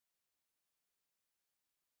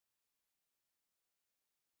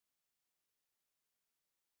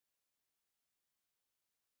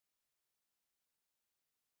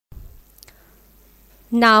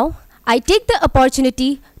Now, I take the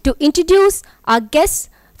opportunity to introduce our guest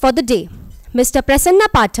for the day, Mr. Prasanna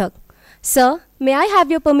Pathak. Sir, may I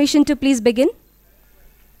have your permission to please begin?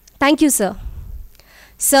 Thank you, sir.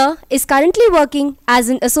 Sir is currently working as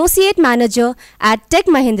an associate manager at Tech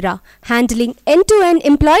Mahindra, handling end-to-end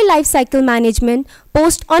employee lifecycle management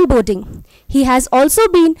post-onboarding. He has also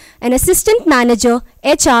been an assistant manager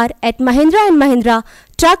HR at Mahindra & Mahindra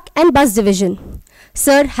Truck and Bus Division.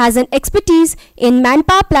 Sir has an expertise in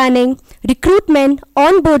manpower planning, recruitment,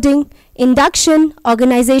 onboarding, induction,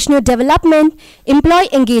 organizational development, employee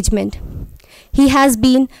engagement. He has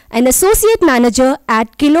been an associate manager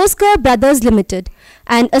at Kirloskar Brothers Limited,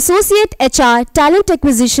 an associate HR talent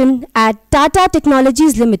acquisition at Tata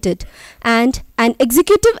Technologies Limited, and an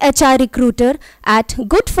executive HR recruiter at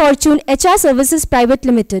Good Fortune HR Services Private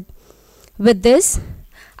Limited. With this,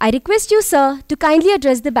 I request you, sir, to kindly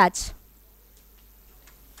address the batch.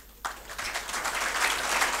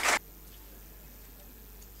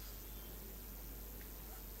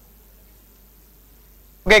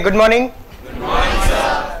 Okay, good morning. Good morning,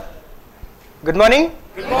 sir. Good morning.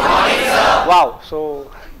 Good morning, sir. Wow,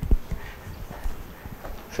 so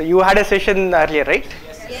you had a session earlier, right?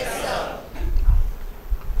 Yes, sir.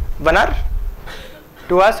 1 hour?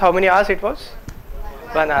 2 hours? How many hours it was?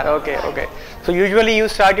 1 hour, okay, okay. So usually you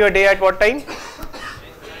start your day at what time?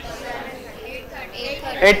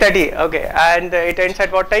 8:30, okay. And it ends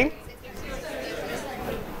at what time?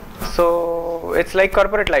 So it's like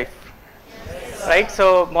corporate life, right?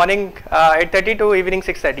 So morning 8:30 to evening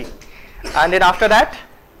 6:30. And then after that?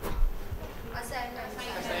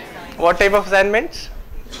 What type of assignments?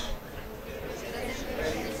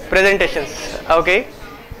 Presentations, okay.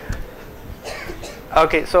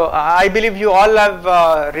 Okay, so I believe you all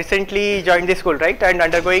have recently joined the school, right? And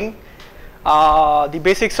undergoing the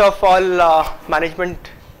basics of all management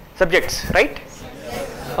subjects, right?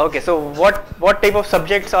 Okay, so what type of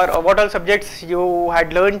subjects or what all subjects you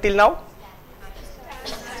had learned till now?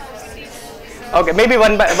 Okay, maybe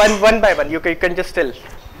one by one. You can just tell.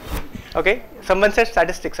 Okay, someone said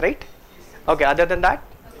statistics, right? Okay, other than that?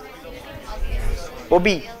 OB.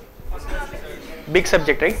 Big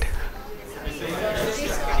subject, right?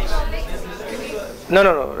 No,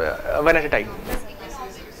 one at a time.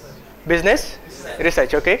 Business,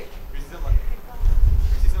 research, okay.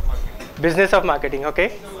 Business of marketing,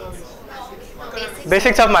 okay.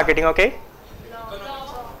 Basics of marketing, okay.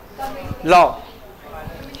 Law.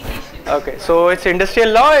 Okay, so it's industrial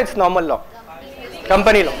law, it's normal law.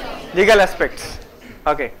 Company law, legal aspects,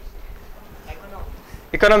 okay.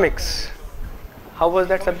 Economics. How was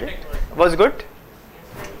that subject? Was good?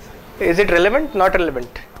 Is it relevant? Not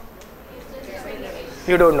relevant?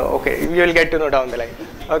 You don't know. Okay, you will get to know down the line.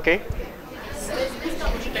 Okay.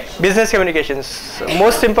 Business communications.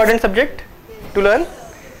 Most important subject to learn?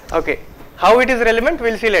 Okay. How it is relevant,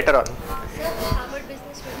 we'll see later on.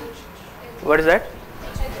 What is that?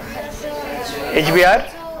 HBR?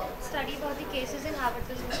 Study about the cases in Harvard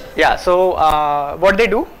Business. Yeah, so what they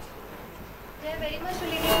do? They are very much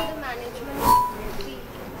related to the management.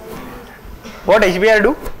 What HBR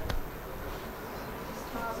do?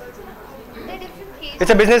 They're different cases.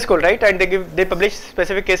 It's a business school, right? And they publish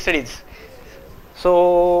specific case studies.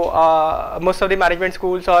 So most of the management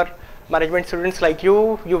schools or management students like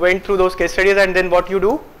you went through those case studies, and then what you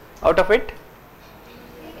do out of it?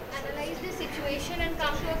 Analyze the situation and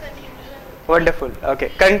come to a conclusion. Wonderful.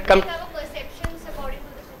 Okay. We have our perceptions according to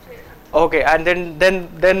the situation. Okay, and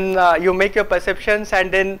then you make your perceptions,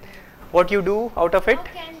 and then what you do out of it? How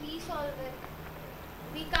can we solve it?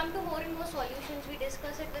 We come to more and more solutions. We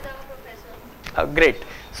discuss it with our professor. Great.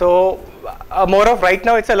 So more of right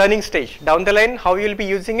now it's a learning stage. Down the line, how you will be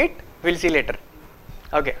using it, we'll see later.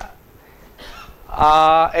 Okay.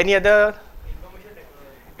 Any other?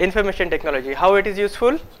 Information technology. How it is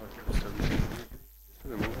useful?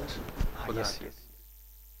 Yes.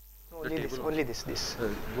 Only this.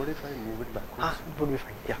 What if I move it backwards? Would be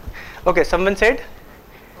fine. Yeah. Okay. Someone said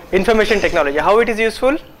information technology. How it is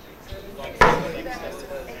useful?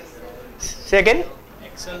 Say again.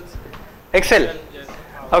 Excel.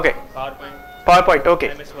 Okay. PowerPoint.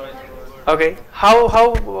 Okay. Okay.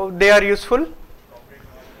 How they are useful?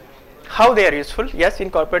 How they are useful? Yes, in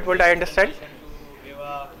corporate world, I understand.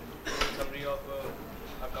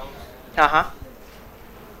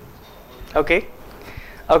 Okay.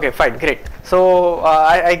 Okay, fine, great. So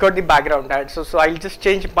I got the background, and so I'll just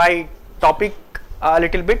change my topic a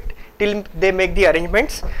little bit till they make the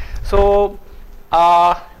arrangements. So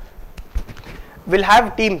we'll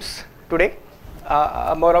have teams today.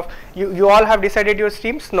 More of you all have decided your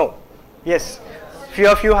streams? No. Yes. Few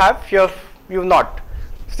of you have, few of you not.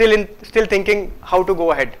 still thinking how to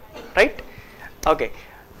go ahead, right? Okay.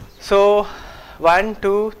 So 1,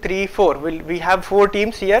 2, 3, 4. We have 4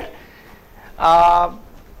 teams here.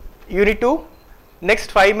 You need to,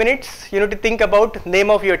 next 5 minutes, you need to think about name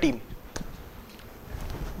of your team.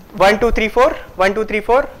 1, 2, 3, 4, 1, 2, 3,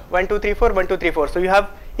 4, 1, 2, 3, 4, 1, 2, 3, 4. So you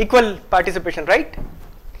have equal participation, right?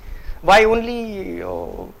 Why only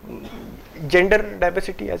gender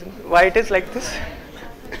diversity? As in, why it is like this?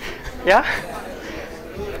 Yeah?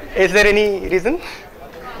 Is there any reason?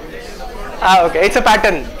 Okay, it's a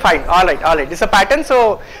pattern. Fine. All right. It's a pattern.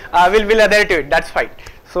 So we'll adhere to it. That's fine.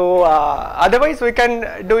 So otherwise we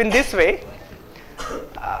can do in this way.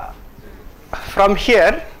 From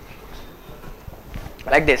here,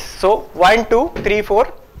 like this. So 1, 2, 3,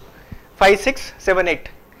 4, 5, 6, 7, 8.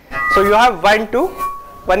 So you have 1, 2,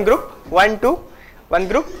 1 group, 1, 2, 1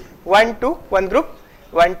 group, 1, 2, 1 group,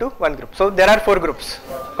 1, 2, 1 group. So there are 4 groups.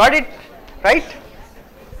 Got it? Right?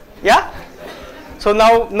 Yeah? So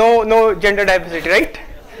now no gender diversity, right?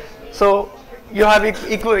 So you have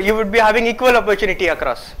you would be having equal opportunity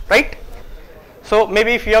across, right? So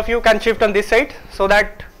maybe few of you can shift on this side so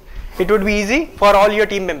that it would be easy for all your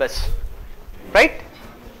team members, right?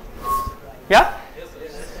 Yeah?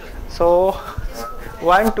 So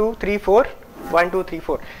 1, 2, 3, 4, 1, 2, 3,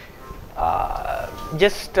 4.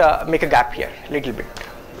 Just make a gap here, little bit.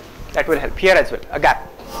 That will help. Here as well, a gap.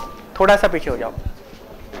 थोड़ा सा पीछे हो जाओ.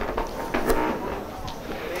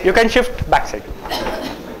 You can shift backside.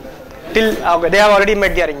 Till okay, they have already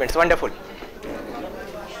made the arrangements. Wonderful.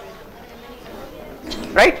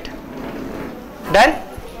 Right? Done?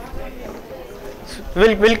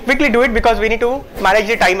 We'll quickly do it because we need to manage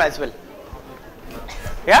the time as well.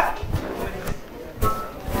 Yeah?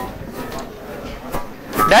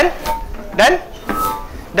 Done? Done?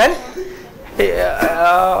 Done?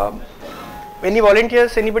 Any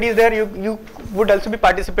volunteers? Anybody is there? You would also be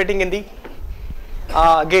participating in the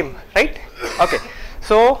game, right? Okay.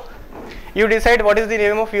 So you decide what is the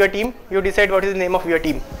name of your team. You decide what is the name of your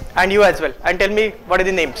team, and you as well. And tell me what are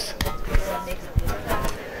the names.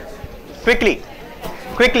 Quickly.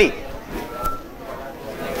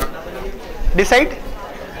 Decide.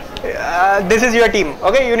 This is your team.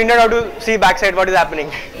 Okay. You need not have to see backside what is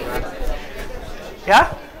happening.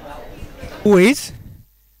 Yeah. Who is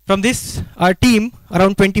from this our team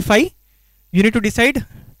around 25? You need to decide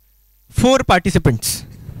 4 participants.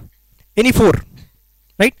 Any 4,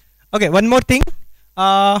 right? Okay. One more thing.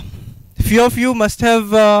 Few of you must have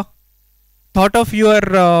thought of your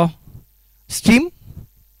stream.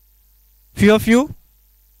 Few of you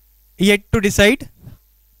yet to decide,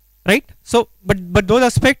 right? So, but those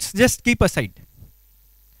aspects just keep aside.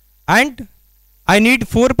 And I need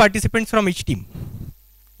 4 participants from each team.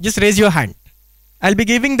 Just raise your hand. I'll be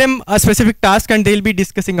giving them a specific task and they'll be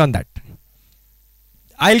discussing on that.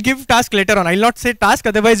 I'll give task later on. I'll not say task,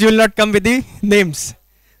 otherwise you will not come with the names.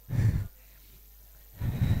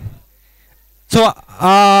 So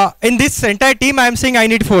in this entire team, I am saying I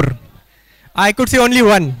need 4. I could say only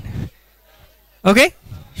 1. Okay?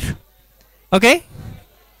 Okay?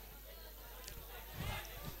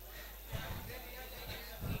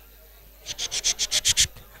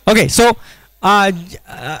 Okay, so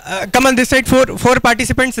come on this side. 4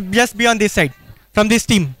 participants just be on this side from this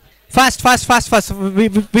team. Fast.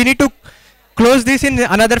 We need to close this in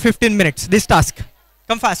another 15 minutes. This task.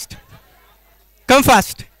 Come fast.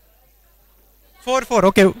 4.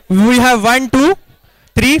 Okay, we have 1, 2,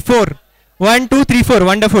 3, 4. 1, 2, 3, 4.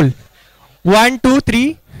 Wonderful. 1, 2,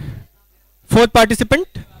 3. 4th participant.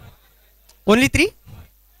 Only 3.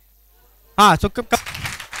 So come.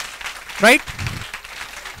 Right.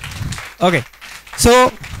 Okay.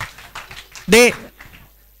 So they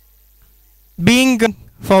being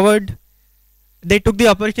forward, they took the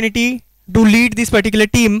opportunity to lead this particular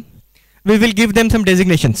team. We will give them some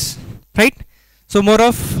designations, right? So more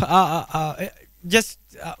of just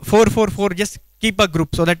 4. Just keep a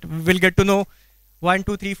group so that we'll get to know 1,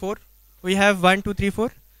 2, 3, 4. We have 1, 2, 3,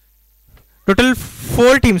 4. Total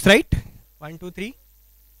 4 teams, right? 1, 2, 3.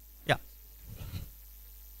 Yeah.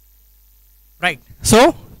 Right.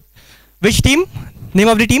 So which team? Name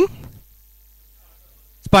of the team?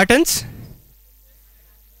 Spartans.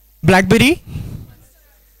 Blackberry.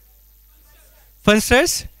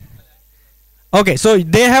 Funsters. Okay, so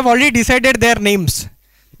they have already decided their names.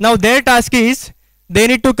 Now their task is they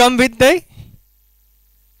need to come with the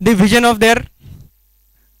vision of their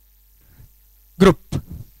group.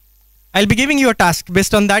 I'll be giving you a task.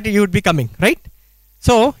 Based on that you would be coming, right?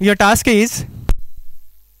 So your task is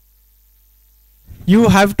you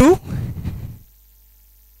have to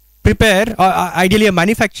prepare or ideally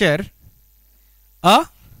manufacture a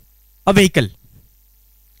vehicle.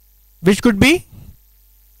 which could be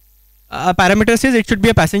parameters is it should be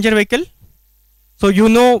a passenger vehicle. So you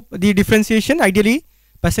know the differentiation. Ideally,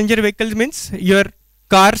 passenger vehicles means your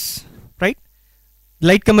cars, right?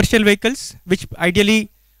 Light commercial vehicles, which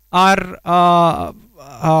ideally are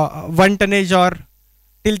 1 tonnage or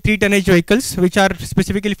till 3 tonnage vehicles, which are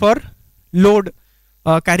specifically for load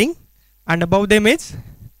carrying, and above them is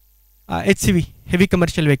HCV, heavy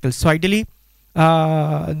commercial vehicles. So ideally,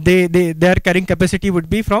 their carrying capacity would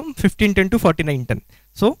be from 15 ton to 49 ton.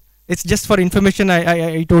 So it's just for information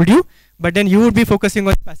I told you, but then you would be focusing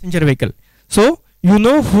on passenger vehicle. So you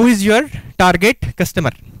know who is your target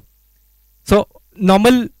customer. So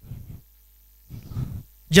normal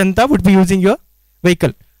Janta would be using your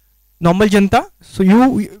vehicle. Normal Janta, so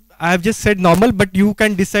I have just said normal, but you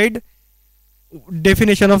can decide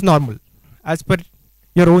definition of normal as per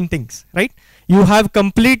your own things, right? You have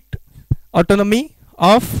complete autonomy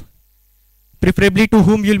of preferably to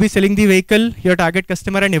whom you will be selling the vehicle, your target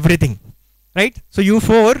customer and everything, right? So you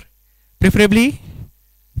 4 preferably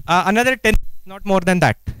another 10, not more than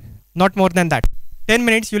that, 10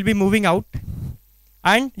 minutes you will be moving out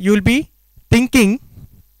and you will be thinking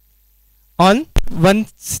on one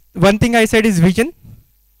thing I said is vision,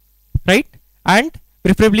 right? And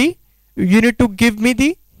preferably you need to give me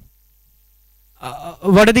the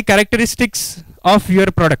what are the characteristics of your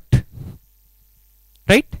product,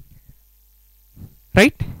 right?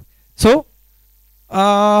 So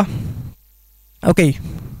okay,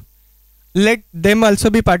 let them also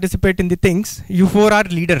be participate in the things. You 4 are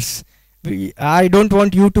leaders. I don't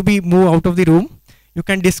want you to be move out of the room. You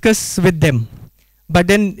can discuss with them, but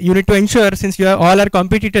then you need to ensure, since you are all are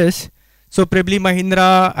competitors, so probably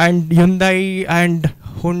Mahindra and Hyundai and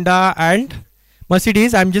Honda and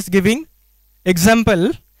Mercedes, I'm just giving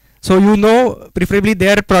example, so you know preferably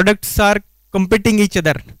their products are competing each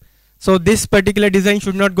other. So this particular design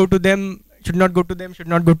should not go to them, should not go to them, should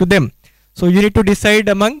not go to them. So you need to decide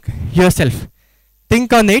among yourself.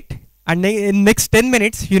 Think on it, and in next 10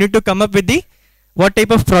 minutes you need to come up with the what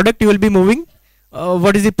type of product you will be moving,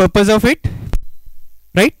 what is the purpose of it,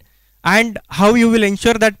 right? And how you will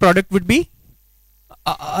ensure that product would be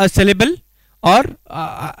sellable, or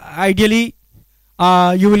ideally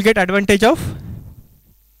you will get advantage of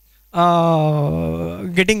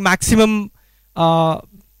getting maximum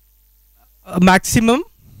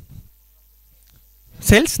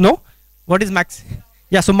sales. No, what is max?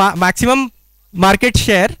 Yeah, so maximum market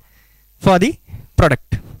share for the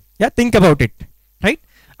product. Yeah, think about it, right?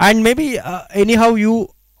 And maybe anyhow you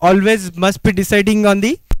always must be deciding on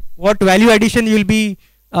the what value addition you will be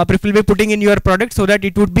preferably putting in your product, so that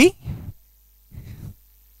it would be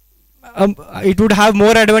it would have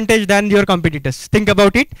more advantage than your competitors. Think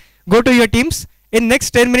about it. Go to your teams. In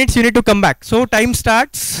next 10 minutes you need to come back. So time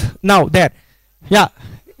starts now. There. Yeah.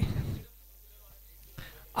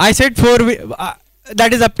 I said 4.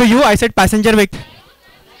 That is up to you. I said passenger vehicle.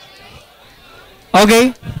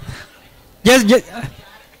 Okay. Just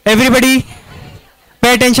everybody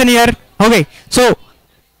pay attention here. Okay. So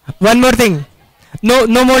one more thing. No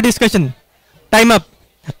more discussion. Time up.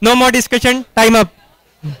 No more discussion. Time up.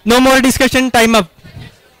 No more discussion. Time up.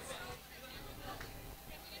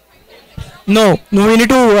 No, we need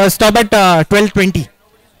to stop at 12:20.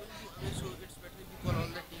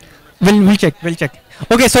 We'll check.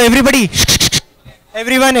 Okay, so everybody,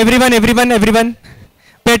 everyone,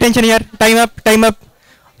 pay attention here. Time up.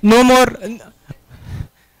 No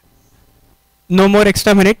more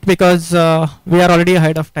extra minute, because we are already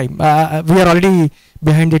ahead of time. We are already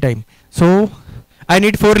behind the time. So I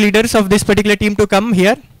need 4 leaders of this particular team to come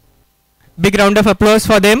here. Big round of applause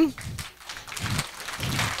for them.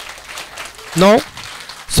 No.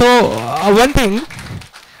 So one thing.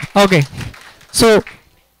 Okay. So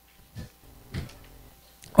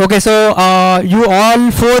you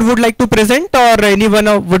all 4 would like to present, or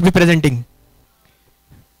anyone would be presenting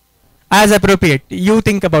as appropriate. You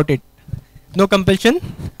think about it. No compulsion.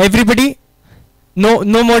 Everybody. No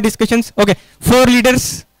more discussions. Okay. 4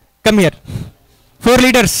 leaders, come here. 4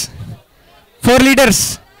 leaders.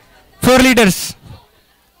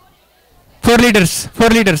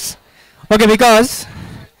 Okay, because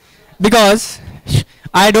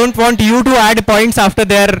I don't want you to add points after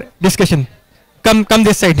their discussion. Come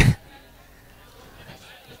this side.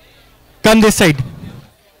 Come this side.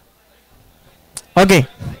 Okay.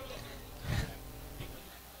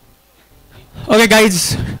 Okay,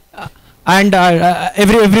 guys, and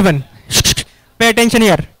everyone, pay attention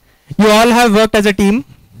here. You all have worked as a team,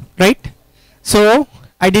 right? So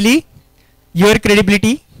ideally, your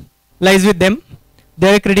credibility lies with them.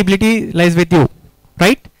 Their credibility lies with you,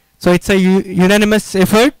 right? So it's a unanimous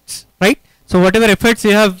effort, right? So whatever efforts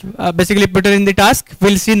you have basically put in the task,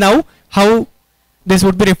 we'll see now how this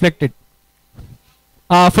would be reflected.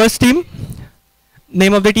 First team,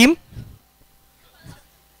 name of the team.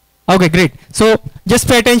 Okay, great. So just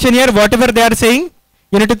pay attention here. Whatever they are saying,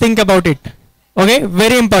 you need to think about it. Okay,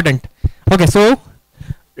 very important. Okay, so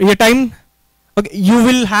your time. Okay, you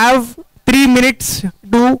will have 3 minutes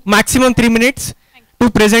to maximum 3 minutes to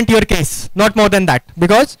present your case, not more than that,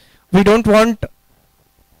 because we don't want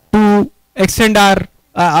to extend our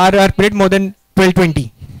period more than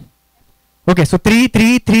 12:20. Okay, so 3,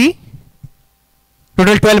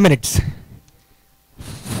 total 12 minutes.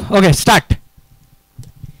 Okay, start.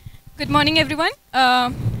 Good morning, everyone.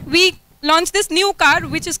 We launched this new car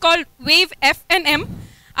which is called Wave F&M.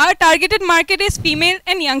 Our targeted market is female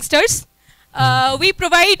and youngsters. We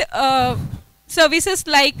provide services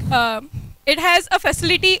like it has a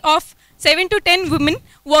facility of 7 to 10 women,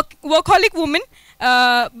 workaholic women,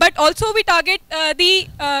 but also we target the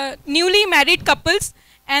newly married couples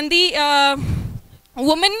and the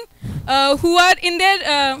women who are in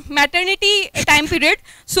their maternity time period.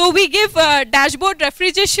 So we give dashboard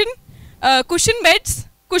refrigeration, cushion beds,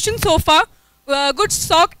 cushion sofa, good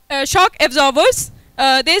shock absorbers.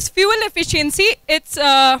 There's fuel efficiency. It's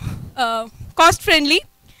cost friendly.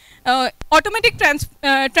 Automatic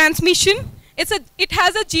transmission. It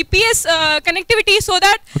has a GPS connectivity so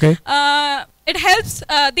that it helps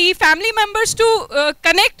the family members to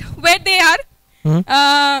connect where they are.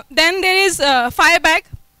 Then there is fire bag.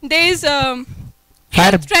 There is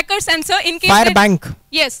health tracker sensor in case fire bank.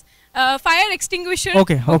 Yes, fire extinguisher.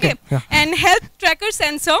 Okay. Yeah. And health tracker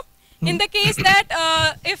sensor in the case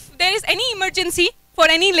that if there is any emergency for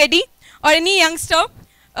any lady or any youngster,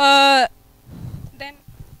 then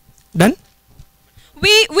done.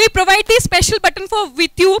 We provide the special button for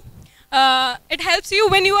with you. It helps you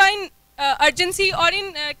when you are in urgency or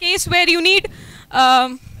in case where you need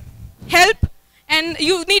help and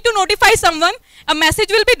you need to notify someone. A message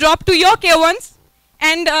will be dropped to your care ones,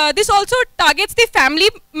 and this also targets the family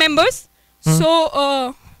members.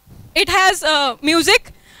 So it has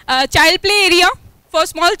music, child play area for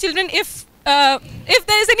small children. If there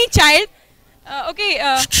is any child,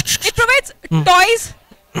 it provides toys.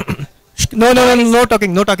 No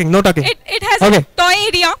talking. It has a toy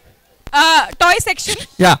area, toy section.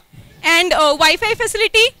 Yeah. And Wi-Fi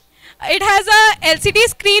facility. It has a LCD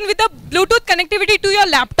screen with a Bluetooth connectivity to your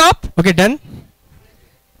laptop. Okay, done.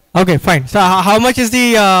 Okay, fine. So how much is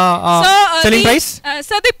the selling price?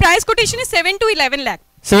 So the price quotation is 7 to 11 lakh.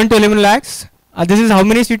 7 to 11 lakhs. This is how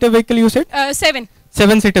many seater vehicle you said? 7.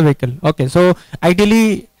 7-seater vehicle. Okay, so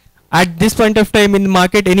ideally at this point of time in the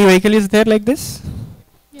market, any vehicle is there like this?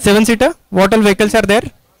 7-seater? What all vehicles are there?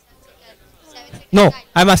 No,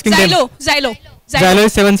 I'm asking them. Xylo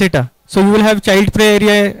Is 7-seater. So you will have child play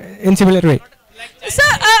area in similar way. So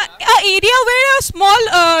a area where a small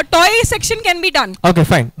toy section can be done. Okay,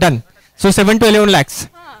 fine, done. So 7 to 11 lakhs.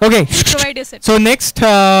 Okay. We provide a set. So next,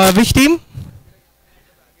 which team?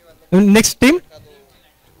 Next team?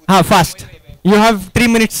 Fast. You have 3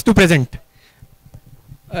 minutes to present.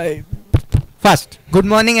 Fast. Good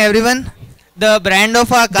morning, everyone. The brand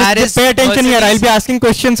of our car is pay attention Mercedes. here. I'll be asking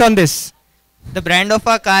questions on this. The brand of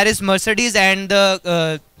our car is Mercedes, and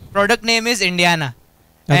the product name is Indiana.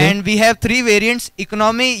 Okay. And we have 3 variants: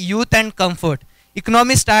 economy, youth, and comfort.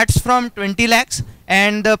 Economy starts from 20 lakhs,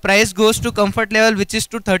 and the price goes to comfort level, which is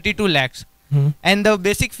to 32 lakhs. And the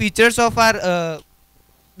basic features of our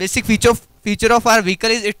feature of our vehicle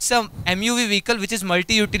is it's a MUV vehicle, which is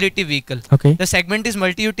multi-utility vehicle. Okay. The segment is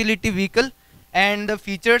multi-utility vehicle, and the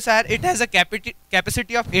features are it has a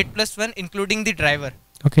capacity of 8+1, including the driver.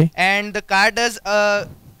 Okay. And the car does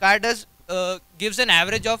gives an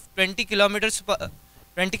average of 20 kilometers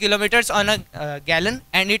on a gallon,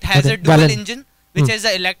 and it has a dual engine, which is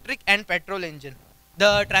an electric and petrol engine.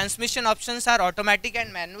 The transmission options are automatic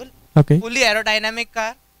and manual. Okay. Fully aerodynamic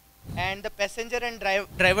car, and the passenger and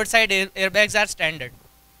driver side airbags are standard.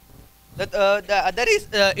 The other is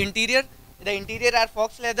interior. The interior are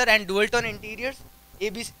fox leather and dual tone interiors.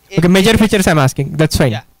 Okay, major features I'm asking. That's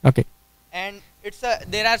fine. Yeah. Okay. And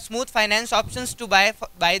there are smooth finance options to buy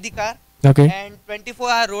the car. Okay. And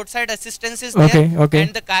 24-hour roadside assistance is there. Okay.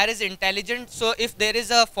 And the car is intelligent. So if there is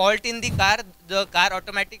a fault in the car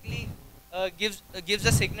automatically gives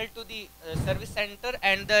a signal to the service center,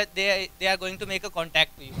 and they are going to make a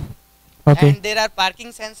contact to you. Okay. And there are parking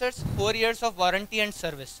sensors, 4 years of warranty and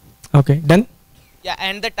service. Okay. Done. Yeah,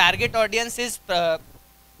 and the target audience is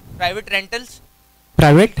private rentals,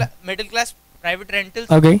 Private. middle class private rentals,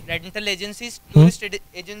 Okay. rental agencies, tourist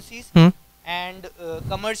agencies, and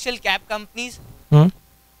commercial cab companies,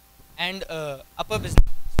 and upper business.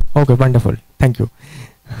 Okay, wonderful. Thank you.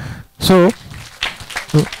 So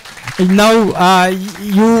now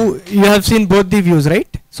you have seen both the views, right?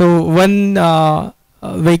 So one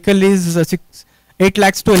vehicle is 8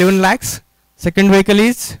 lakhs to 11 lakhs. Second vehicle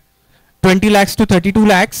is 20 lakhs to 32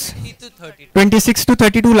 lakhs. 26 to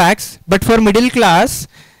 32 lakhs. But for middle class,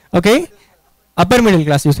 okay, upper middle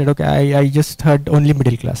class you said. Okay, I just heard only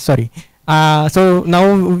middle class. Sorry. So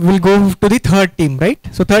now we'll go to the third team, right?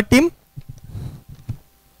 So third team.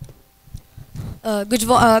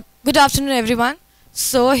 Good afternoon, everyone.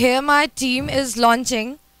 So here my team is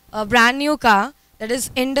launching a brand new car, that is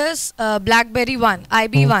Indus BlackBerry 1,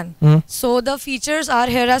 IB1. So the features are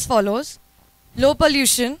here as follows: low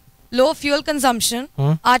pollution, low fuel consumption,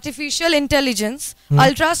 artificial intelligence,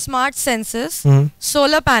 ultra smart sensors,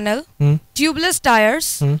 solar panel, tubeless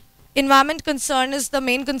tires. Environment concern is the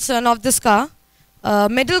main concern of this car.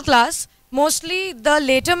 Middle class, mostly the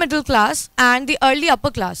later middle class and the early upper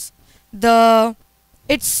class. The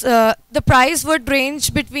price would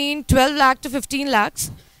range between 12 lakh to 15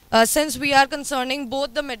 lakhs. Since we are concerning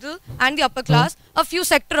both the middle and the upper class, a few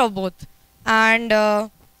sector of both. And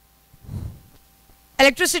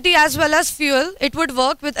electricity as well as fuel, it would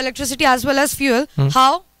work with electricity as well as fuel.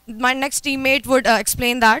 How? My next teammate would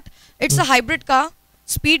explain that. It's a hybrid car.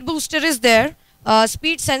 Speed booster is there.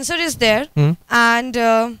 Speed sensor is there. And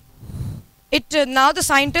now the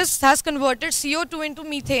scientist has converted CO2 into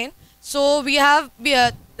methane. So we have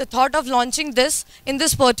the thought of launching this in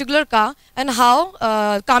this particular car, and how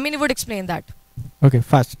Kamini would explain that. Okay,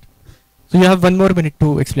 fast. So you have 1 more minute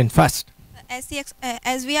to explain fast.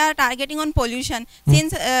 As we are targeting on pollution,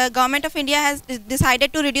 since Government of India has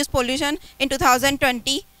decided to reduce pollution in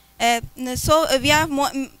 2020, so we are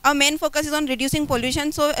our main focus is on reducing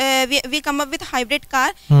pollution. So we come up with hybrid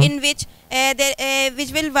car in which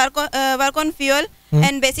which will work on fuel,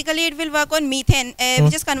 and basically it will work on methane,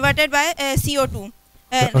 which is converted by CO2.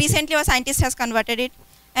 Recently our scientist has converted it,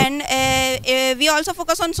 and we also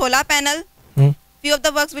focus on solar panel. Few of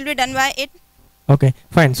the works will be done by it. Okay,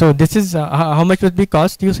 fine. So this is how much would be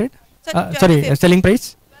cost, you said? Sorry, selling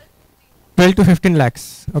price? 12 to 15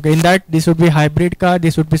 lakhs. Okay, in that this would be hybrid car,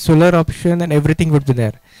 this would be solar option, and everything would be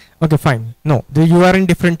there. Okay, fine. No, you are in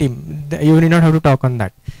different team. You need not have to talk on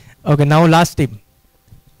that. Okay, now last team.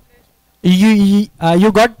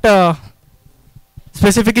 You got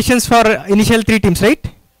specifications for initial 3 teams, right?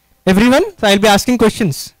 Everyone? So I'll be asking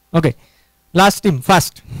questions. Okay, last team,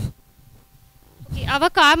 fast. Okay, our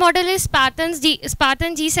car model is Spartan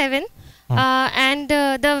G7, and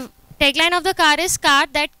the tagline of the car is "Car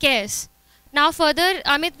that cares." Now further,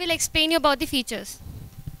 Amit will explain you about the features.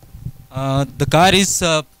 The car is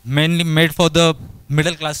mainly made for the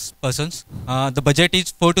middle class persons. The budget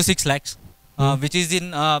is 4 to 6 lakhs, which is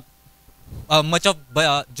in much of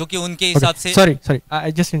जो कि उनके हिसाब से. Sorry,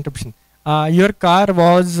 I just interruption. Your car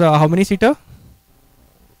was how many seater?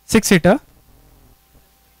 6 seater.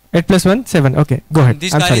 8 plus 1, 7. Okay, go ahead.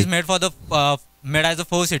 This car is made for the made as a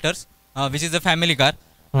 4 seaters, which is a family car,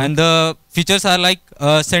 and the features are like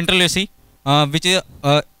central AC, which is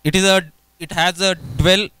it has a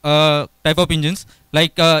dual type of engines.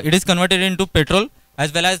 Like it is converted into petrol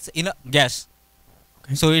as well as in gas,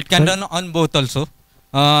 so it can run on both also.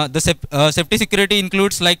 The safety security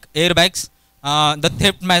includes like airbags, the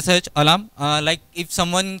theft message alarm. Like if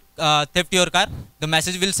someone theft your car, the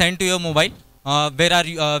message will send to your mobile. Where are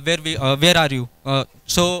you? Where are you?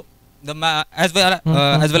 So the as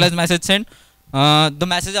well as message sent. The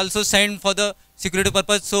message also sent for the security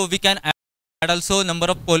purpose. So we can add also number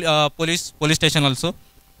of police station also.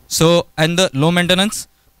 So and the low maintenance.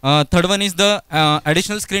 Third one is the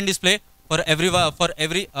additional screen display for every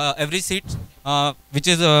seat, which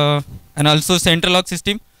is and also central lock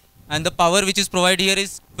system. And the power which is provided here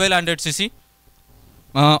is 1200 cc.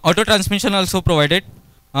 Auto transmission also provided.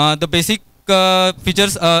 The basic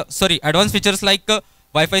features, advanced features like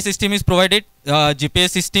Wi-Fi system is provided, GPS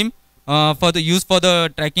system for the use for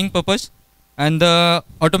the tracking purpose, and the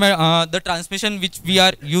transmission which we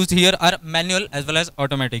are used here are manual as well as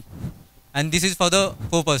automatic, and this is for the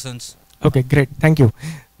 4 persons. Okay, great, thank you.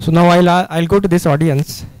 So now I'll go to this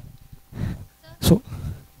audience. So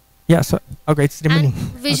yeah, so okay, it's remaining.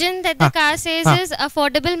 And vision that the car says is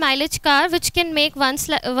affordable mileage car which can make one's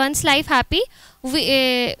life happy.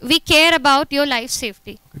 We care about your life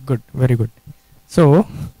safety. Good, very good. So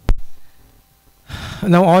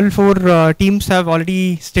now all 4 teams have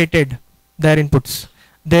already stated their inputs.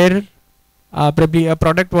 Their probably a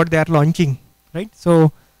product what they are launching, right?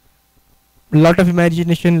 So lot of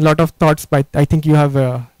imagination, lot of thoughts, but I think you have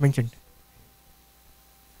mentioned.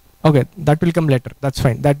 Okay, that will come later. That's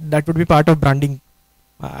fine. That would be part of branding,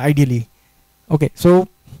 ideally. Okay, so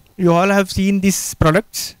you all have seen these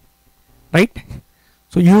products, right?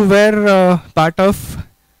 So you were part of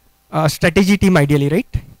strategy team ideally, right?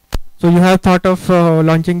 So you have thought of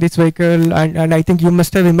launching this vehicle, and I think you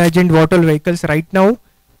must have imagined what all vehicles right now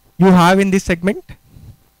you have in this segment.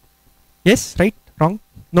 Yes, right, wrong,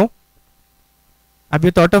 no? Have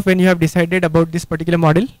you thought of when you have decided about this particular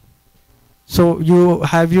model? So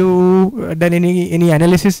have you done any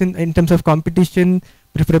analysis in terms of competition?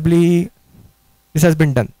 Preferably this has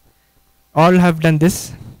been done. All have done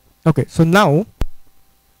this. Okay, so now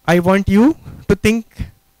I want you to think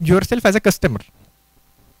yourself as a customer,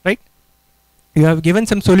 right? You have given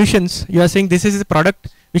some solutions. You are saying this is a product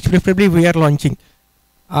which preferably we are launching.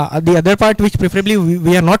 The other part which preferably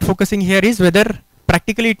we are not focusing here is whether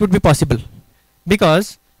practically it would be possible.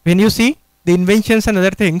 Because when you see the inventions and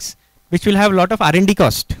other things which will have a lot of R&D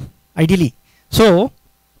cost, ideally. So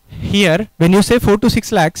here when you say 4 to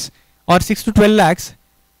 6 lakhs or 6 to 12 lakhs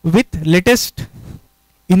with latest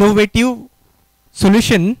innovative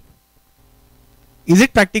solution, is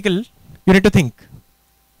it practical? You need to think.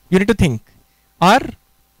 You need to think. Or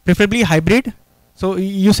preferably hybrid. So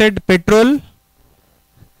you said petrol,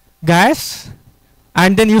 gas,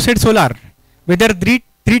 and then you said solar. Whether three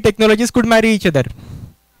technologies could marry each other.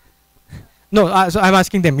 No, so I'm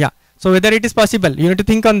asking them, yeah. So whether it is possible, you need to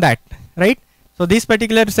think on that, right? So this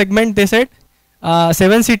particular segment, they said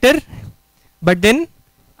 7-seater, but then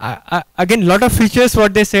again lot of features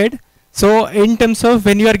what they said. So in terms of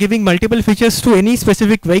when you are giving multiple features to any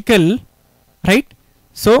specific vehicle, right?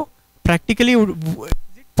 So practically is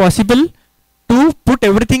it possible to put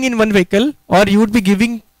everything in one vehicle, or you would be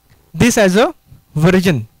giving this as a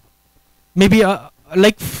version? Maybe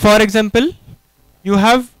like for example, you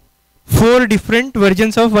have 4 different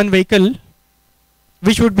versions of one vehicle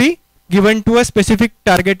which would be given to a specific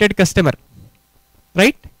targeted customer,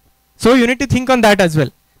 right? So you need to think on that as well.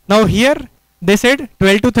 Now here they said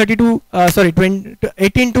 18 to 32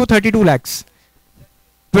 lakhs,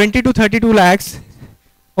 20 to 32 lakhs.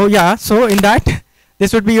 Oh yeah, so in that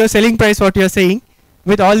this would be your selling price, what you are saying,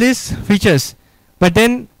 with all these features. But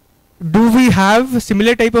then do we have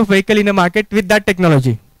similar type of vehicle in a market with that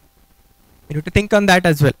technology? You need to think on that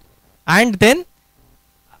as well. And then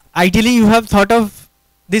ideally you have thought of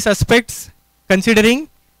these aspects considering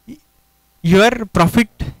your profit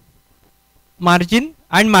margin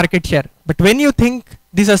and market share. But when you think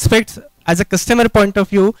these aspects as a customer point of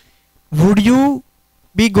view, would you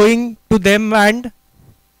be going to them and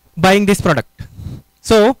buying this product?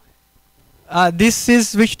 So this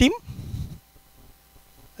is which team?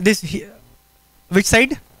 This here. Which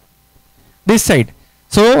side? This side.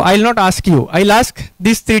 So I'll not ask you. I'll ask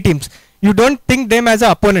these 3 teams. You don't think them as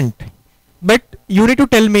an opponent, but you need to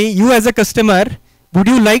tell me, you as a customer, would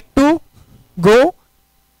you like to go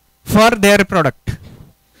for their product?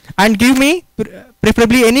 And give me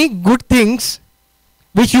preferably any good things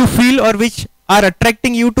which you feel or which are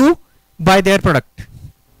attracting you to buy their product.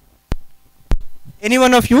 Any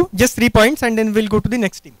one of you, just 3 points, and then we'll go to the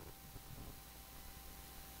next team.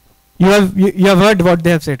 You have heard what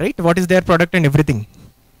they have said, right? What is their product and everything.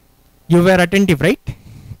 You were attentive, right?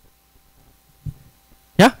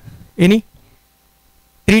 Yeah? Any?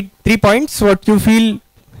 3 points, what you feel.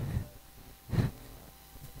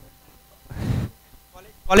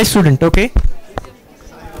 College student, okay?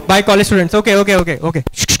 By college students, okay.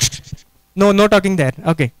 No talking there,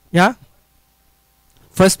 okay. Yeah?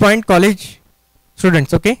 First point, college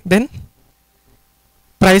students, okay? Then?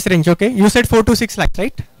 Price range, okay? You said 4 to 6 lakhs,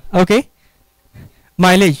 right? Okay.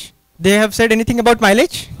 Mileage. They have said anything about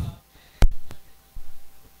mileage?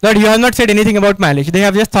 Lord, you have not said anything about mileage. They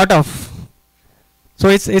have just thought of. So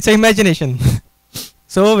it's an imagination.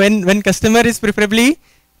 So when customer is preferably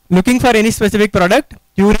looking for any specific product,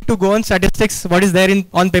 you need to go on statistics, what is there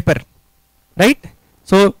on paper, right?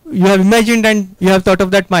 So you have imagined and you have thought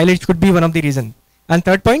of that mileage could be one of the reason. And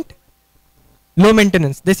third point, low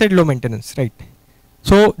maintenance. They said low maintenance, right?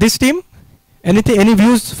 So this team, any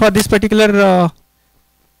views for this particular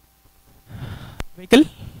vehicle?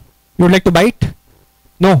 You would like to buy it?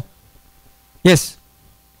 No? Yes?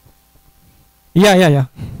 Yeah.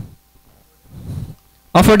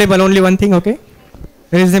 Affordable, only one thing, okay?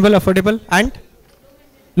 Reasonable, affordable, and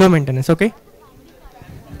low maintenance, okay?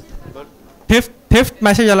 Theft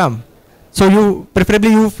message alarm. So you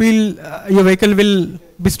preferably you feel your vehicle will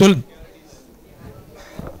be stolen.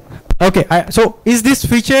 Okay, so is this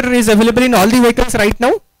feature is available in all the vehicles right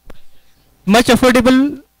now? Much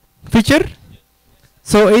affordable feature.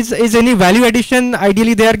 So is any value addition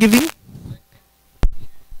ideally they are giving?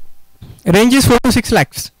 Range is 4 to 6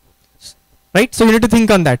 lakhs, right? So you need to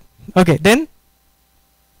think on that. Okay, then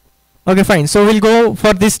Okay, fine. So we'll go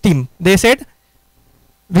for this team. They said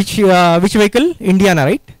which vehicle? Indiana,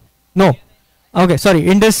 right? No. Okay, sorry.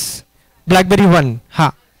 Indus BlackBerry 1.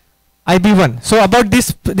 Ha. IB1. So about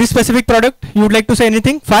this specific product, you would like to say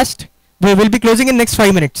anything fast? We will be closing in next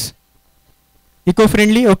 5 minutes.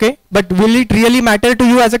 Eco-friendly, okay. But will it really matter to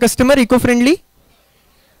you as a customer? Eco-friendly?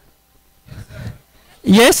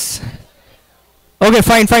 Yes. Okay,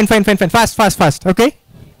 fine. Fast. Okay.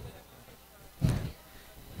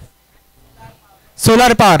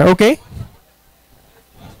 Solar power, okay.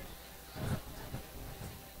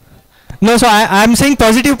 No, so I am saying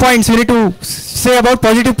positive points. You need to say about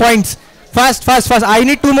positive points. Fast. I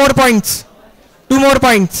need 2 more points. 2 more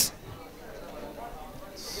points.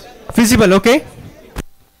 Feasible, okay.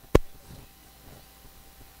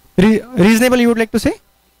 Reasonable, you would like to say?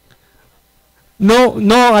 No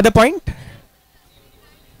other point?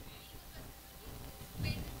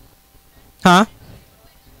 Huh?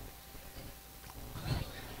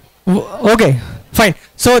 Okay, fine.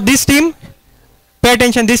 So this team, pay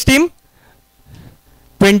attention, this team,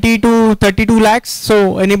 20 to 32 lakhs.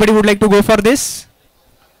 So anybody would like to go for this?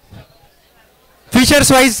 Features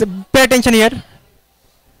wise, pay attention here.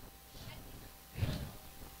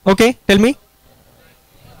 Okay, tell me.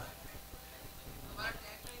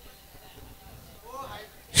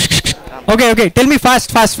 Okay, tell me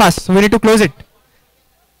fast. We need to close it.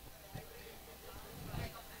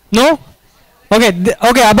 No? Okay,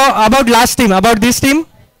 about last team, about this team.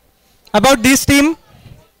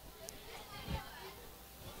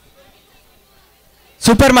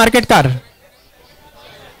 Supermarket car.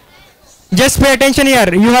 Just pay attention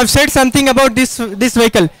here. You have said something about this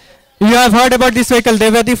vehicle. You have heard about this vehicle. They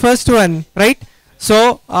were the first one, right?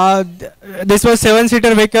 So this was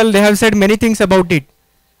 7-seater vehicle. They have said many things about it,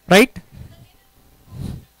 right?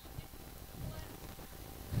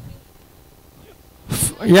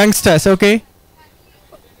 Youngsters, okay.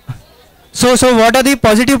 So what are the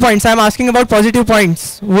positive points? I am asking about positive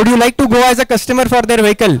points. Would you like to go as a customer for their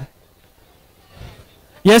vehicle?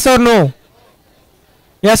 Yes or no?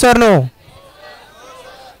 Yes or no?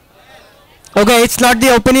 Okay, it's not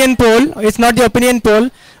the opinion poll.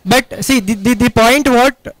 But see, the point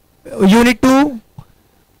what you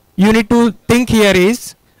need to think here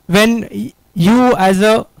is, when you as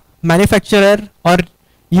a manufacturer or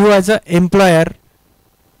you as a employer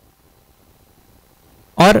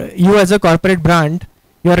or you as a corporate brand,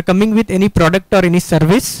 you are coming with any product or any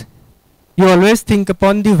service, you always think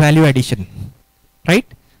upon the value addition, right?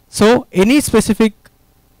 So any specific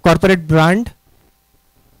corporate brand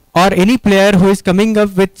or any player who is coming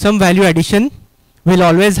up with some value addition will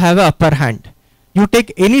always have an upper hand. You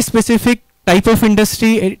take any specific type of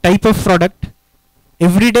industry, type of product,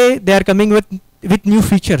 every day they are coming with new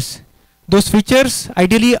features. Those features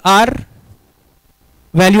ideally are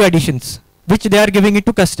value additions which they are giving it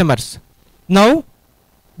to customers. Now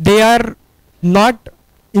they are not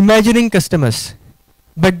imagining customers,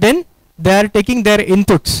 but then they are taking their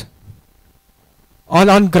inputs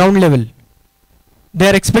on ground level,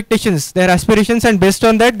 their expectations, their aspirations, and based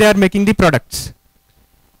on that they are making the products,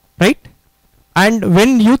 right? And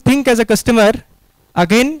when you think as a customer,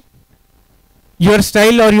 again your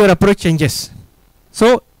style or your approach changes.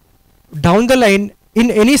 So down the line,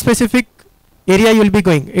 in any specific area you will be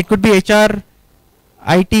going, it could be HR,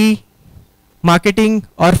 IT, marketing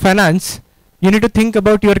or finance, you need to think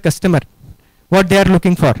about your customer, what they are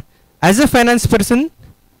looking for. As a finance person,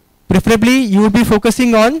 preferably you will be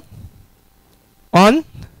focusing on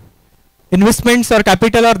investments or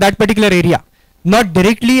capital or that particular area, not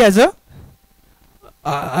directly as a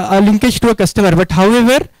linkage to a customer, but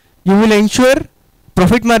however you will ensure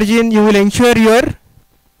profit margin, you will ensure your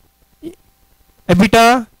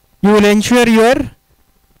EBITDA, you will ensure your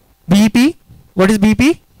BEP. What is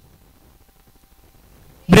BEP?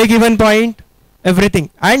 Break even point, everything,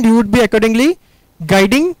 and you would be accordingly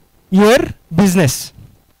guiding your business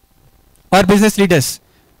or business leaders.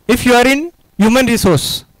 If you are in human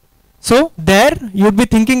resource, so there you would be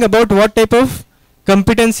thinking about what type of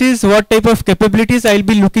competencies, what type of capabilities I will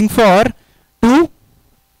be looking for to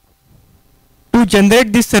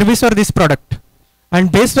generate this service or this product,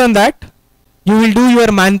 and based on that you will do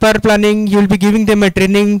your manpower planning, you will be giving them a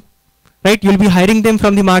training, right? You will be hiring them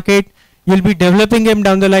from the market, you will be developing them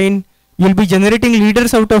down the line, you will be generating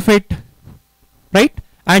leaders out of it, right?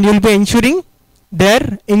 And you will be ensuring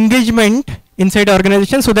their engagement inside the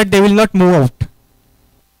organization so that they will not move out.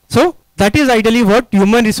 So that is ideally what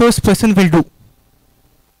human resource person will do.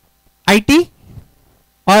 IT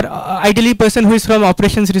or ideally person who is from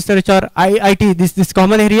operations research or IT, this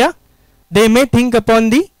common area, they may think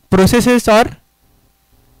upon the processes or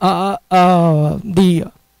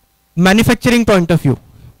the manufacturing point of view,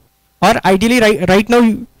 or ideally right now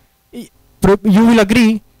you will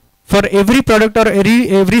agree for every product or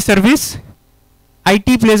every service,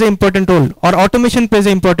 IT plays an important role or automation plays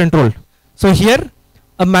an important role. So here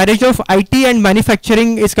a marriage of IT and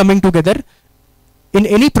manufacturing is coming together in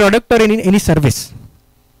any product or in any service.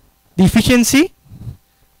 The efficiency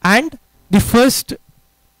and the first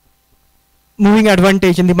moving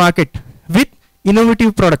advantage in the market with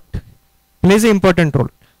innovative product plays an important role.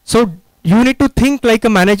 So you need to think like a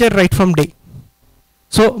manager right from day.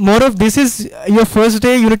 So more of this is your first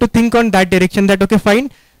day, you need to think on that direction, that okay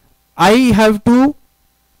fine, I have to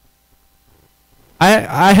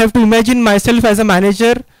imagine myself as a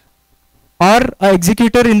manager or an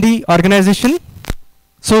executor in the organization.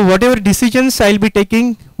 So whatever decisions I'll be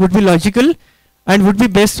taking would be logical and would be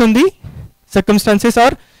based on the circumstances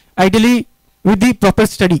or ideally with the proper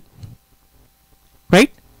study,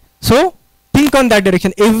 right? So think on that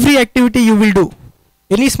direction. Every activity you will do,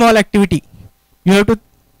 any small activity, you have to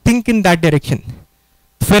think in that direction.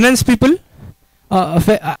 Finance people,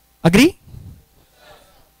 agree?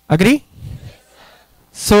 Agree?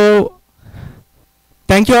 So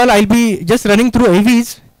thank you all. I'll be just running through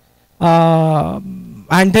AVs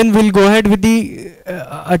and then we'll go ahead with the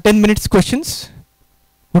 10 minutes questions.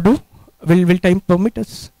 Will time permit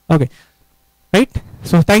us? Okay. Right?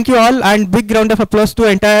 So thank you all, and big round of applause to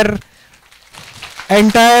entire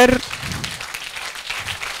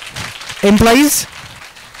employees.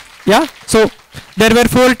 Yeah. So there were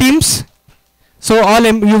 4 teams. So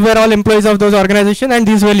you were all employees of those organizations, and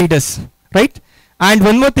these were leaders, right? And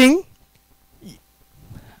one more thing.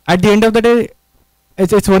 At the end of the day,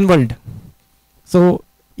 it's one world. So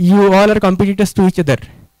you all are competitors to each other,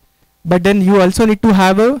 but then you also need to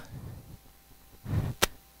have a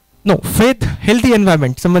healthy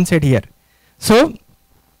environment. Someone said here. So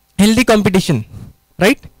healthy competition,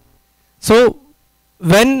 right? So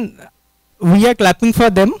when we are clapping for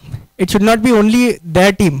them, it should not be only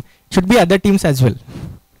their team, it should be other teams as well.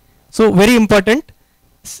 So very important,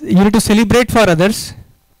 you need to celebrate for others,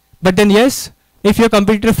 but then yes, if your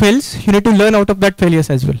competitor fails, you need to learn out of that failures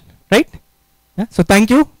as well, right? Yeah? So thank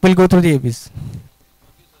you. We'll go through the ABs.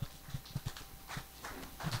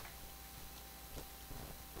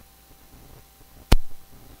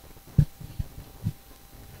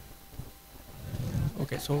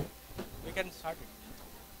 Okay, so we can start it.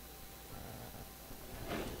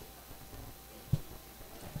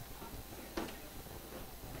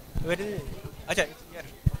 Where is it? Achha, it's here.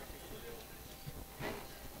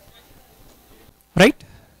 Right?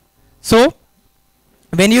 So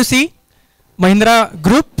when you see Mahindra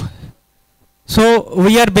Group, so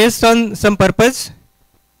we are based on some purpose,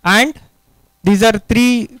 and these are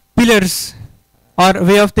 3 pillars or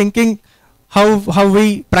way of thinking how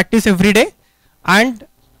we practice every day, and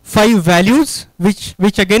 5 values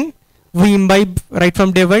which again we imbibe right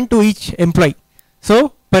from day 1 to each employee.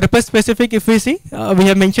 So purpose specific, if we see, we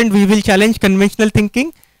have mentioned we will challenge conventional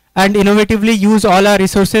thinking and innovatively use all our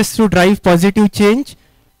resources to drive positive change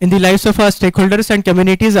in the lives of our stakeholders and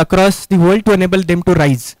communities across the world to enable them to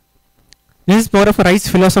rise. This is more of a rise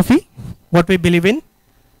philosophy, what we believe in.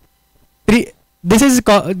 This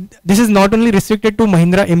is not only restricted to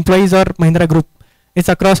Mahindra employees or Mahindra Group, it's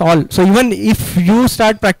across all. So even if you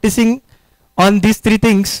start practicing on these 3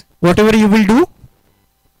 things, whatever you will do,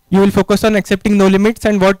 you will focus on accepting no limits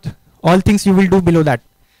and what all things you will do below that.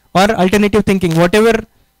 Or alternative thinking, whatever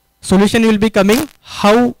solution will be coming,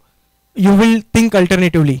 how you will think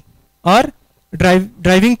alternatively, or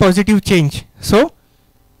driving positive change. So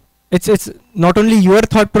it's not only your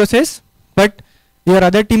thought process, but your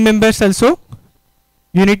other team members also.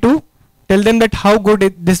 You need to tell them that how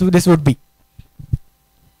good this would be.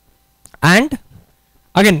 And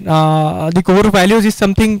again, the core values is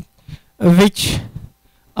something which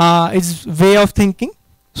is way of thinking.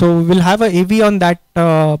 So we'll have a AV on that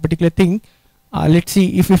particular thing. Let's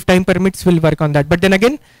see if time permits, we'll work on that. But then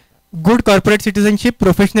again, good corporate citizenship,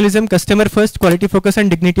 professionalism, customer first, quality focus, and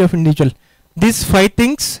dignity of individual. These 5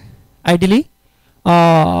 things ideally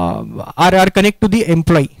are connect to the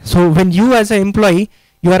employee. So when you as an employee,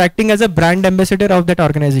 you are acting as a brand ambassador of that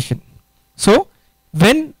organization. So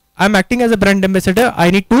when I'm acting as a brand ambassador,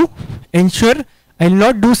 I need to ensure I will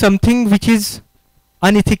not do something which is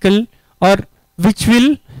unethical or which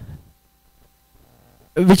will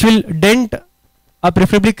dent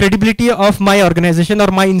preferably credibility of my organization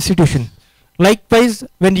or my institution. Likewise,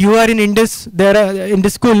 when you are in Indus, in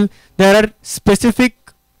this school, there are specific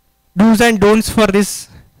do's and don'ts for this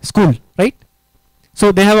school, right?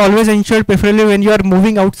 So they have always ensured, preferably when you are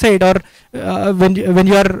moving outside or when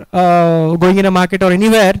you are going in a market or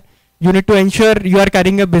anywhere, you need to ensure you are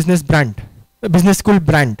carrying a business brand, a business school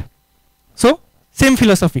brand. So same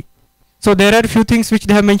philosophy. So there are few things which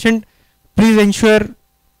they have mentioned. Please ensure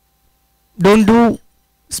don't do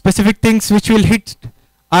specific things which will hit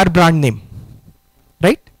our brand name,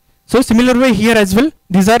 right? So similar way here as well,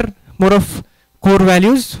 these are more of core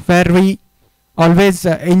values where we always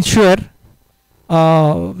ensure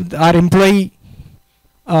our employee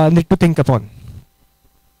need to think upon.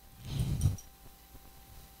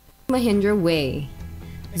 Mahindra way.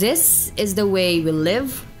 This is the way we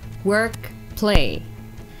live, work, play.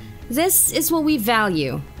 This is what we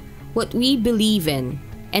value, what we believe in,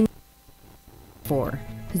 and for.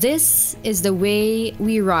 This is the way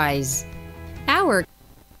we rise. Our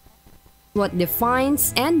what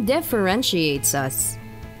defines and differentiates us.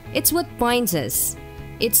 It's what binds us.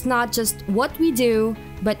 It's not just what we do,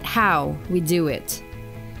 but how we do it.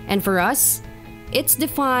 And for us, it's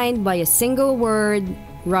defined by a single word,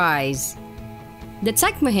 rise. The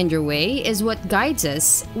Tech Mahindra way is what guides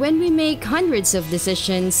us when we make hundreds of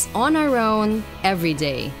decisions on our own every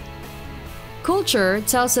day. Culture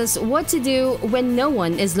tells us what to do when no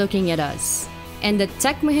one is looking at us, and the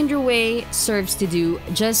Tech Mahindra way serves to do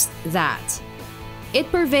just that.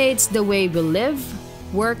 It pervades the way we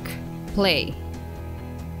live, work, play.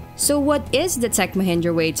 So what is the Tech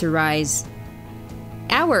Mahindra way to rise?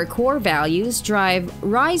 Our core values drive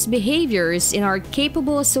rise behaviors in our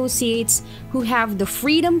capable associates who have the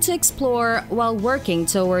freedom to explore while working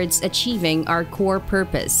towards achieving our core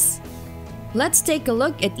purpose. Let's take a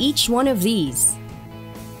look at each one of these.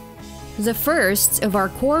 The first of our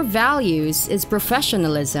core values is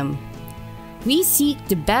professionalism. We seek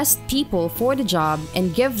the best people for the job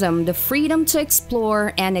and give them the freedom to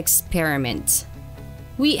explore and experiment.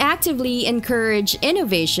 We actively encourage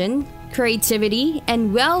innovation, creativity,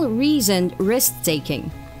 and well-reasoned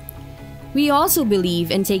risk-taking. We also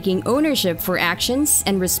believe in taking ownership for actions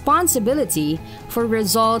and responsibility for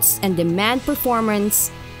results and demand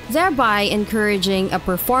performance, thereby encouraging a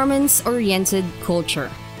performance-oriented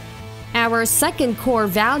culture. Our second core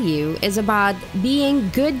value is about being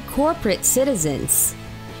good corporate citizens.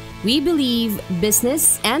 We believe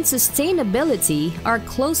business and sustainability are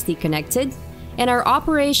closely connected, and our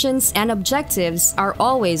operations and objectives are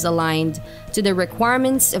always aligned to the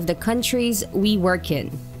requirements of the countries we work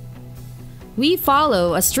in. We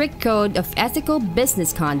follow a strict code of ethical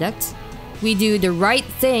business conduct. We do the right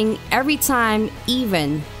thing every time,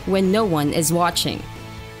 even when no one is watching.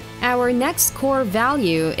 Our next core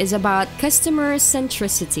value is about customer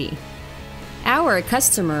centricity. Our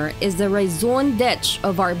customer is the raison d'etre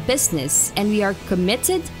of our business, and we are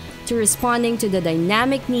committed to responding to the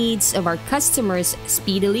dynamic needs of our customers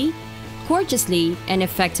speedily, courteously, and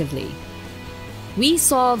effectively. We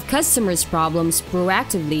solve customers' problems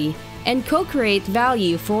proactively and co-create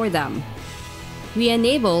value for them. We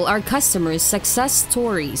enable our customers' success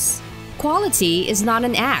stories. Quality is not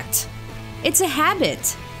an act, it's a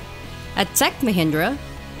habit. At Tech Mahindra,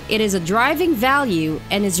 it is a driving value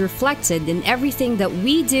and is reflected in everything that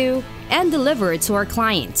we do and deliver to our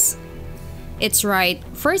clients. It's right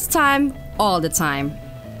first time, all the time.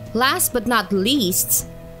 Last but not least,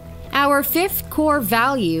 our fifth core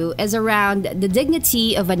value is around the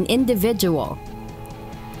dignity of an individual.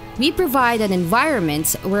 We provide an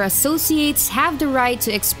environment where associates have the right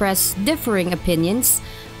to express differing opinions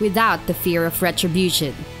without the fear of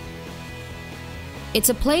retribution. It's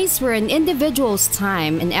a place where an individual's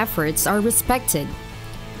time and efforts are respected.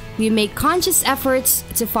 We make conscious efforts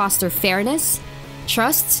to foster fairness,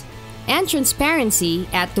 trust, and transparency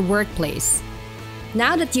at the workplace.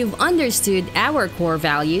 Now that you've understood our core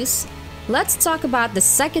values, let's talk about the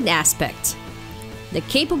second aspect: the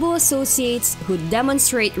capable associates who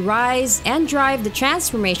demonstrate rise and drive the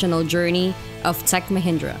transformational journey of Tech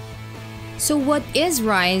Mahindra. So what is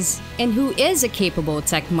rise and who is a capable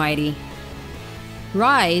Tech Mighty?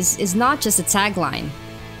 Rise is not just a tagline.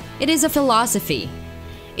 It is a philosophy.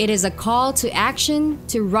 It is a call to action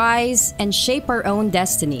to rise and shape our own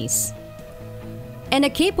destinies. And a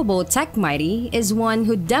capable Tech Mighty is one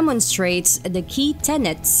who demonstrates the key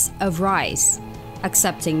tenets of rise: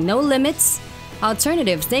 accepting no limits,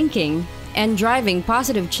 alternative thinking, and driving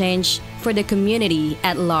positive change for the community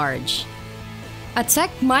at large. A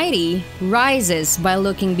Tech Mighty rises by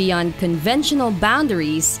looking beyond conventional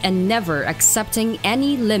boundaries and never accepting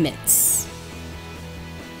any limits.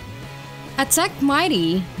 A Tech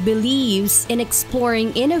Mighty believes in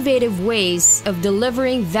exploring innovative ways of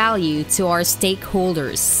delivering value to our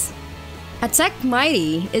stakeholders. A Tech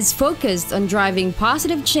Mighty is focused on driving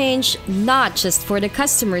positive change not just for the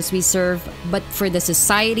customers we serve, but for the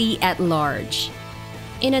society at large.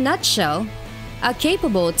 In a nutshell, A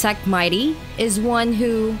capable tech mighty is one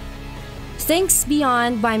who thinks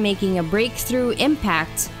beyond by making a breakthrough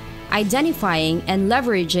impact, identifying and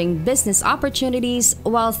leveraging business opportunities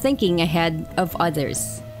while thinking ahead of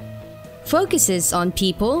others. Focuses on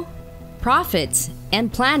people, profit,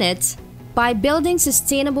 and planet by building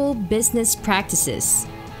sustainable business practices,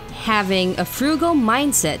 having a frugal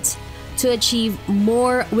mindset to achieve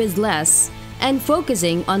more with less, and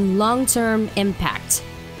focusing on long-term impact.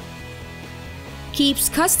 Keeps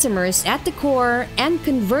customers at the core and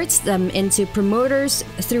converts them into promoters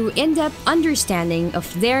through in-depth understanding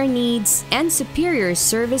of their needs and superior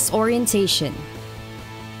service orientation.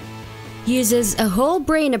 Uses a whole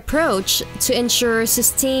brain approach to ensure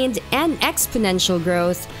sustained and exponential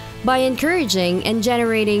growth by encouraging and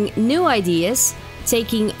generating new ideas,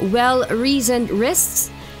 taking well-reasoned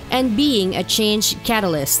risks, and being a change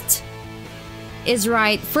catalyst. Is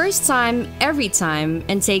right first time, every time,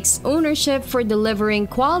 and takes ownership for delivering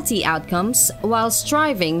quality outcomes while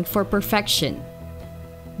striving for perfection.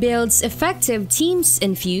 Builds effective teams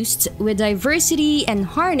infused with diversity and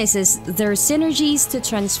harnesses their synergies to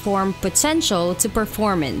transform potential to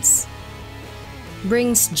performance.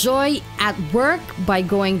 Brings joy at work by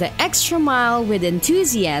going the extra mile with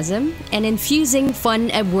enthusiasm and infusing fun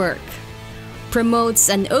at work. Promotes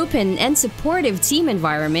an open and supportive team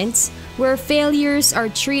environment where failures are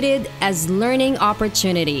treated as learning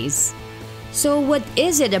opportunities. So what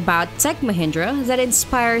is it about Tech Mahindra that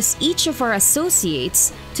inspires each of our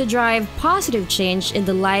associates to drive positive change in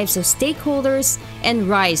the lives of stakeholders and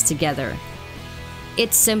rise together?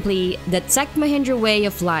 It's simply the Tech Mahindra way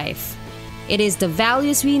of life. It is the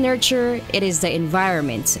values we nurture, it is the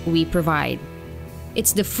environment we provide.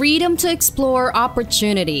 It's the freedom to explore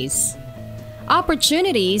opportunities.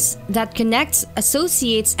 Opportunities that connect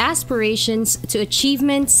associates' aspirations to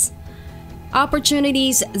achievements.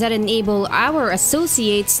 Opportunities that enable our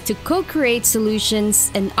associates to co-create solutions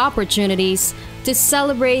and opportunities to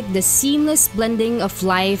celebrate the seamless blending of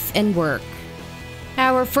life and work.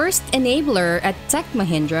 Our first enabler at Tech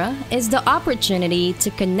Mahindra is the opportunity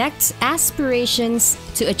to connect aspirations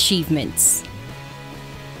to achievements.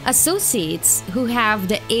 Associates who have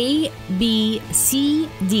the A, B, C,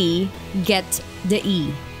 D get the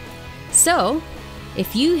E. So,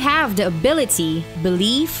 if you have the ability,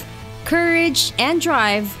 belief, courage, and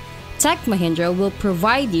drive, Tech Mahindra will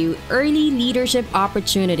provide you early leadership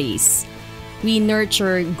opportunities. We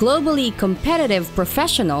nurture globally competitive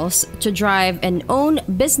professionals to drive and own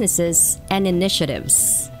businesses and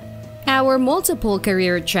initiatives. Our multiple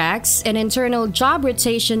career tracks and internal job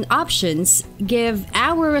rotation options give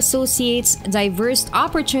our associates diverse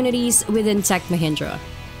opportunities within Tech Mahindra.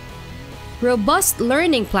 Robust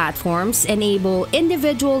learning platforms enable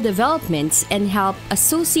individual development and help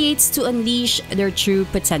associates to unleash their true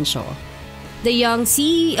potential. The Young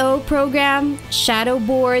CEO Program, Shadow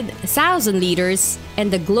Board, 1,000 Leaders,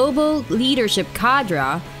 and the Global Leadership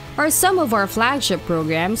Cadre are some of our flagship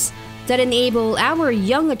programs that enable our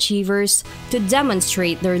young achievers to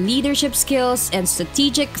demonstrate their leadership skills and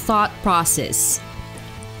strategic thought process.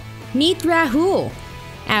 Meet Rahul,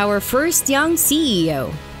 our first young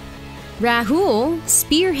CEO. Rahul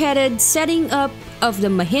spearheaded setting up of the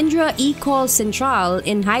Mahindra E-Call Central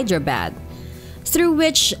in Hyderabad, through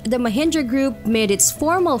which the Mahindra Group made its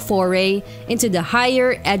formal foray into the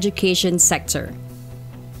higher education sector.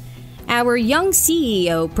 Our Young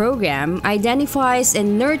CEO program identifies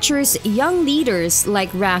and nurtures young leaders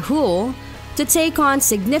like Rahul to take on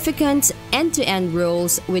significant end-to-end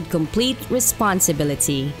roles with complete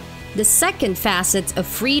responsibility. The second facet of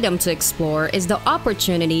freedom to explore is the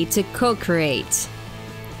opportunity to co-create.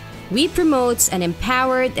 We promote an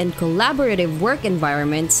empowered and collaborative work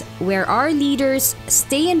environment where our leaders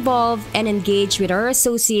stay involved and engage with our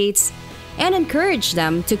associates and encourage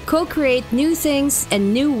them to co-create new things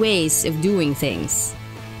and new ways of doing things.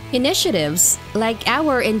 Initiatives like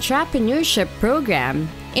our entrepreneurship program,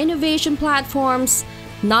 innovation platforms,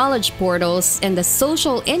 knowledge portals, and the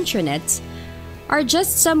social intranet are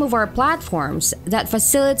just some of our platforms that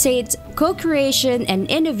facilitate co-creation and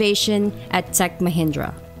innovation at Tech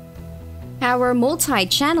Mahindra. Our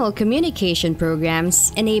multi-channel communication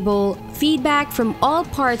programs enable feedback from all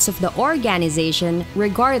parts of the organization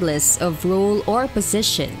regardless of role or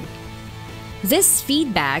position. This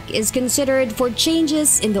feedback is considered for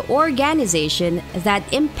changes in the organization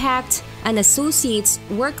that impact an associate's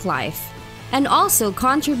work life and also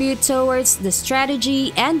contribute towards the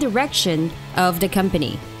strategy and direction of the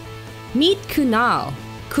company. Meet Kunal.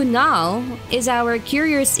 Kunal is our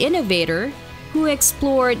curious innovator who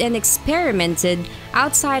explored and experimented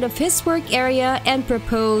outside of his work area and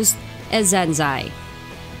proposed a Zanzai.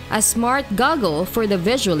 a smart goggle for the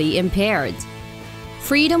visually impaired.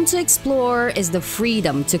 Freedom to explore is the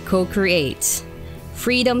freedom to co-create.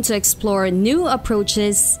 Freedom to explore new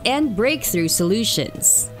approaches and breakthrough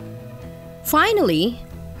solutions. Finally,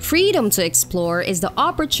 freedom to explore is the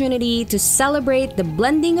opportunity to celebrate the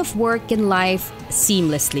blending of work and life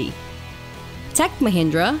seamlessly. Tech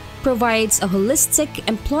Mahindra provides a holistic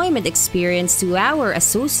employment experience to our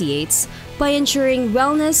associates by ensuring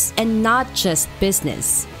wellness and not just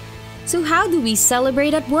business. So how do we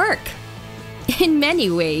celebrate at work? In many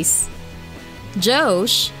ways.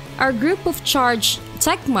 Josh, our group of charged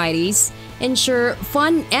tech mighties, ensure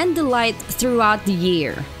fun and delight throughout the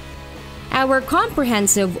year. Our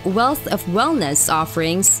comprehensive wealth of wellness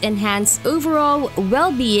offerings enhance overall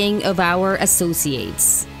well-being of our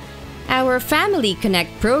associates. Our Family Connect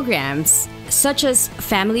programs, such as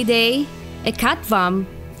Family Day, Ekatvam,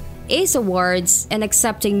 ACE Awards, and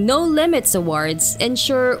Accepting No Limits Awards,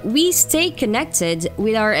 ensure we stay connected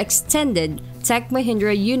with our extended Tech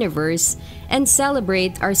Mahindra universe and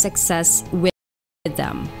celebrate our success with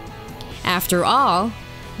them. After all,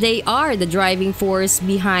 they are the driving force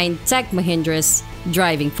behind Tech Mahindra's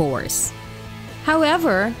driving force.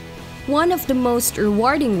 However, one of the most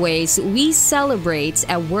rewarding ways we celebrate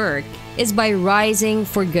at work is by rising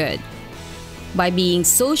for good. By being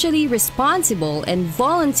socially responsible and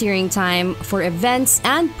volunteering time for events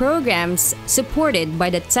and programs supported by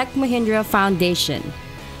the Tech Mahindra Foundation.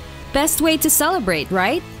 Best way to celebrate,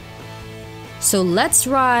 right? So let's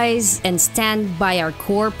rise and stand by our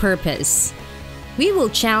core purpose. We will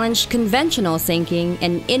challenge conventional thinking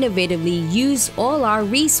and innovatively use all our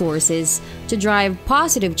resources to drive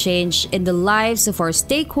positive change in the lives of our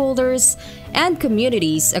stakeholders and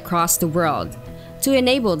communities across the world to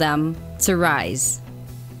enable them to rise.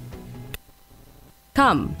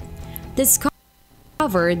 Come,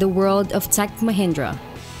 discover the world of Tech Mahindra.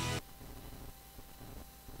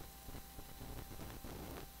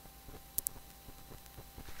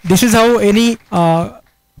 This is how any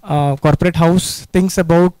corporate house thinks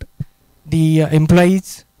about the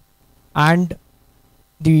employees and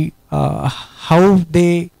the how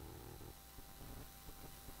they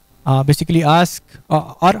basically ask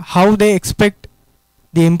or how they expect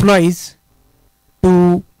the employees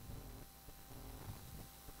to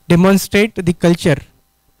demonstrate the culture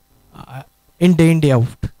in day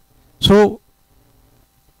out. So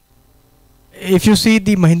if you see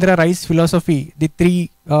the Mahindra Rise philosophy, the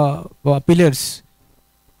three pillars,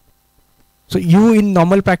 so you in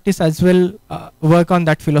normal practice as well work on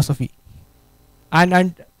that philosophy,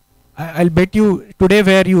 and I'll bet you today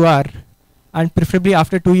where you are, and preferably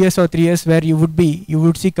after 2 years or 3 years where you would be, you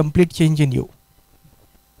would see complete change in you.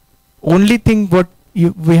 Only thing what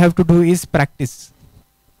we have to do is practice.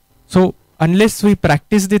 So unless we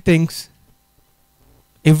practice the things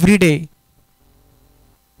every day,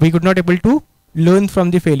 we could not able to learn from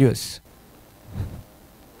the failures.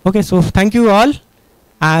 Okay, so thank you all,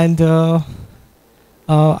 and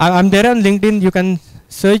I'm there on LinkedIn. You can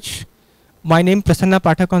search my name Prasanna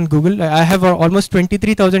Pathak on Google. I have almost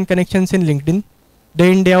 23,000 connections in LinkedIn,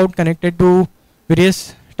 day in day out, connected to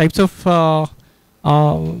various types of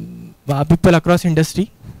people across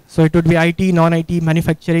industry. So it would be IT, non-IT,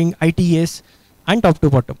 manufacturing, ITS, and top to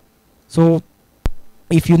bottom. So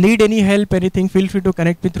if you need any help, anything, feel free to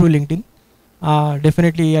connect me through LinkedIn.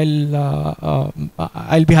 Definitely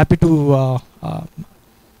I'll be happy to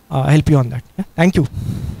help you on that. Yeah? Thank you.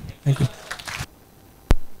 Thank you.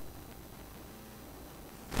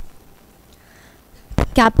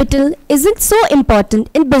 Capital isn't so important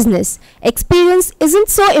in business. Experience isn't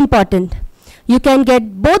so important. You can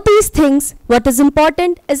get both these things. What is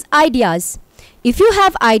important is ideas. If you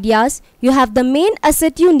have ideas, you have the main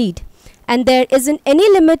asset you need. And there isn't any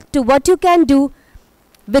limit to what you can do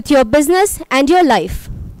with your business and your life.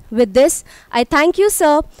 With this, I thank you,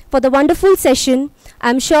 sir, for the wonderful session.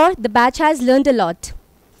 I'm sure the batch has learned a lot.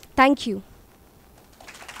 Thank you.